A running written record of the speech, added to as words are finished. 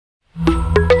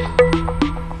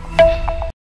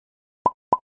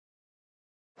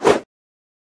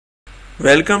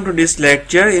Welcome to this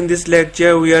lecture. In this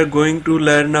lecture we are going to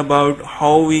learn about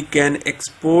how we can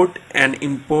export and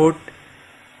import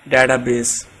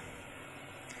database.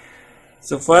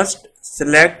 So first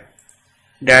select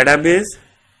database,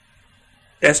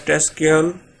 test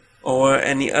SQL or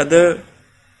any other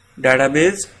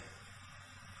database.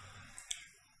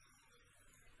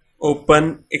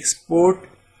 Open export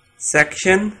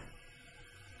section,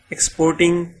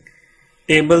 exporting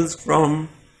tables from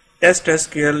test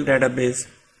SQL database.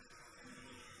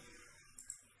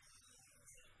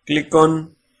 Click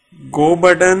on Go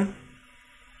button,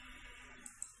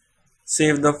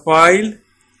 save the file.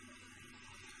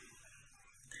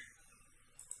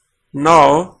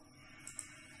 Now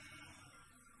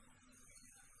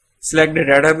select the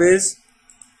database,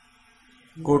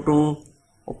 go to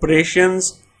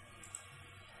Operations,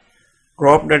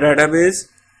 crop the database.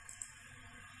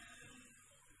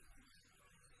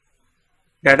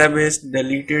 Database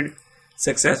deleted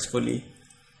successfully.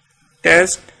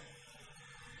 Test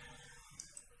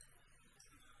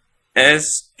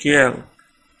SQL.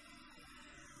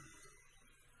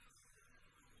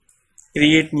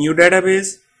 Create new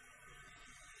database.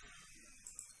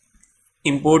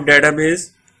 Import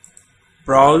database.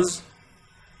 Browse.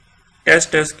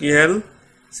 Test SQL.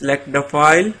 Select the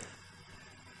file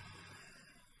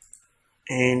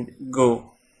and go.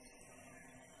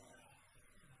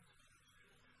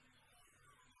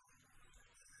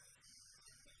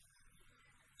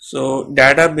 So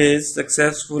database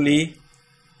successfully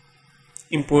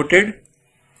imported.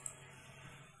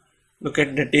 Look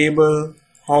at the table,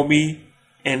 hobby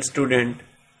and student.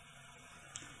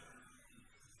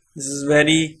 This is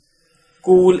very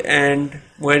cool and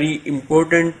very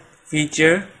important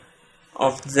feature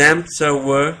of XAMPP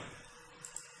server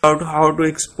about how to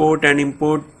export and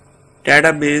import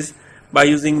database by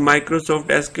using Microsoft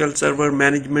SQL Server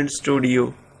Management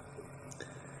Studio.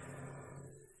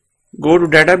 Go to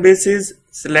databases,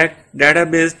 select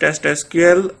database test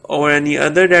SQL or any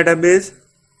other database.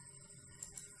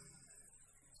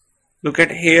 Look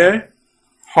at here,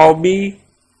 hobby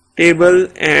table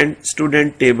and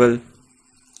student table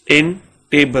in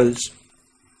tables.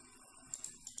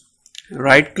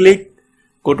 Right click,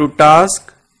 go to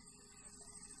task,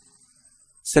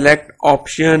 select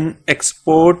option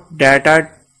export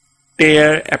data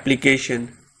tier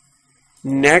application.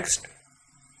 Next,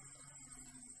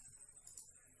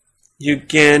 you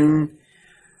can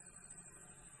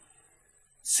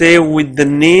save with the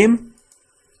name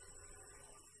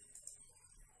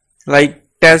like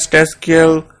test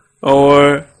SQL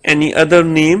or any other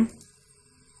name.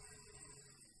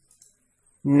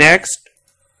 Next,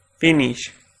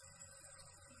 finish.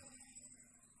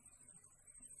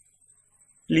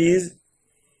 Please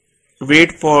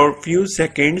wait for few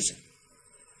seconds.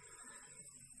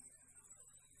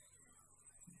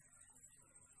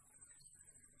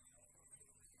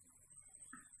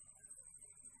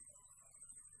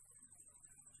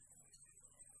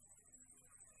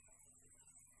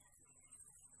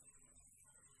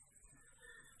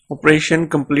 Operation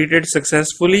completed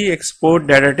successfully. Export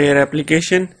data tier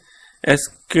application.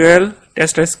 SQL,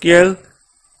 test SQL.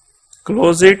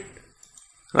 Close it.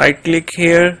 Right click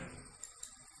here.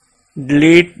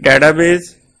 Delete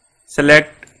database.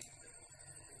 Select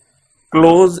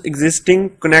close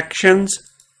existing connections.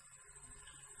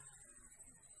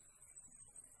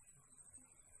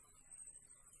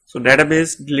 So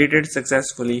database deleted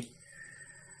successfully.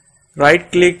 Right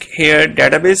click here,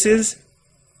 databases.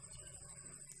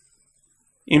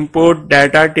 Import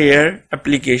data tier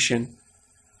application.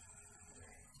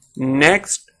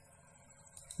 Next,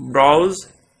 browse,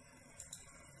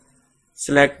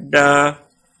 select the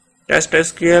test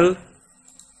SQL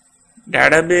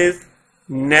database.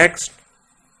 Next,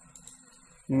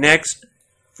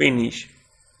 finish.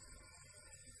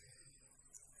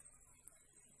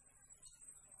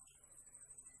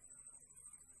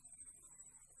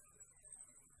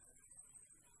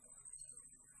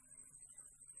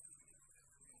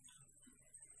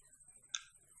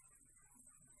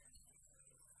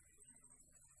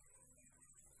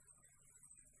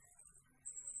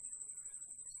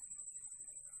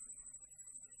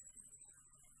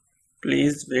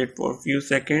 Please wait for a few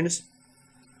seconds.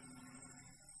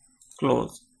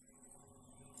 Close.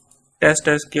 Test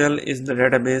SQL is the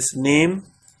database name,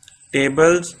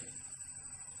 tables,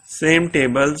 same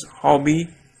tables, hobby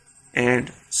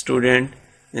and student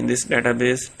in this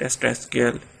database test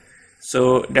SQL.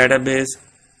 So database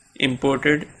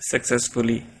imported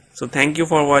successfully. So thank you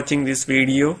for watching this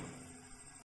video.